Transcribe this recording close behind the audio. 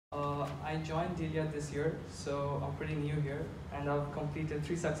I joined Delia this year, so I'm pretty new here, and I've completed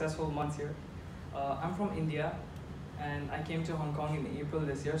 3 successful months here. I'm from India, and I came to Hong Kong in April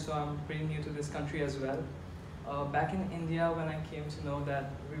this year, so I'm pretty new to this country as well. Back in India, when I came to know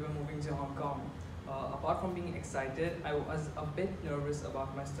that we were moving to Hong Kong, apart from being excited, I was a bit nervous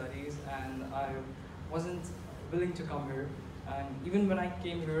about my studies, and I wasn't willing to come here. And even when I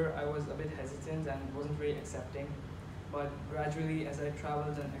came here, I was a bit hesitant and wasn't very accepting. But gradually, as I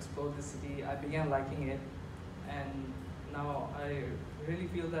traveled and explored the city, I began liking it. And now I really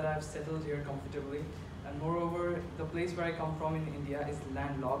feel that I've settled here comfortably. And moreover, the place where I come from in India is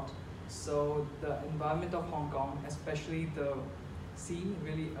landlocked. So the environment of Hong Kong, especially the sea,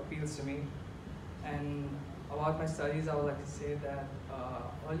 really appeals to me. And about my studies, I would like to say that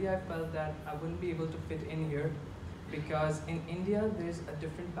earlier I felt that I wouldn't be able to fit in here because in India, there's a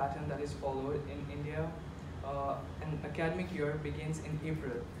different pattern that is followed. In India, an academic year begins in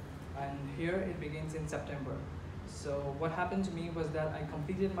April, and here it begins in September. So what happened to me was that I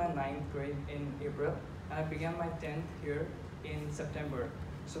completed my 9th grade in April, and I began my 10th here in September.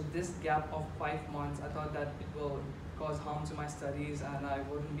 So this gap of 5 months, I thought that it will cause harm to my studies and I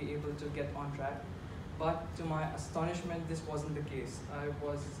wouldn't be able to get on track. But to my astonishment, this wasn't the case. I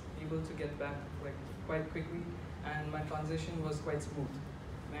was able to get back quite quickly, and my transition was quite smooth.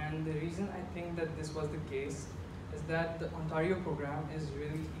 And the reason I think that this was the case is that the Ontario program is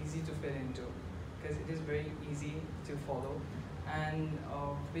really easy to fit into because it is very easy to follow. And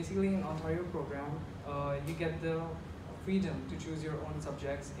basically in Ontario program, you get the freedom to choose your own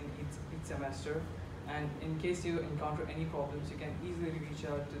subjects in each semester. And in case you encounter any problems, you can easily reach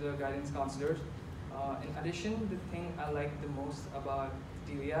out to the guidance counselors. In addition, the thing I like the most about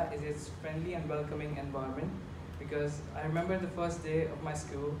Delia is its friendly and welcoming environment. Because I remember the first day of my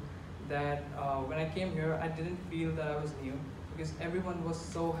school that when I came here, I didn't feel that I was new because everyone was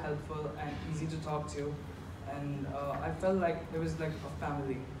so helpful and easy to talk to, and I felt like it was like a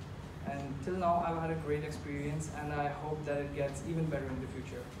family. And till now, I've had a great experience, and I hope that it gets even better in the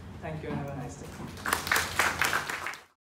future. Thank you, and have a nice day.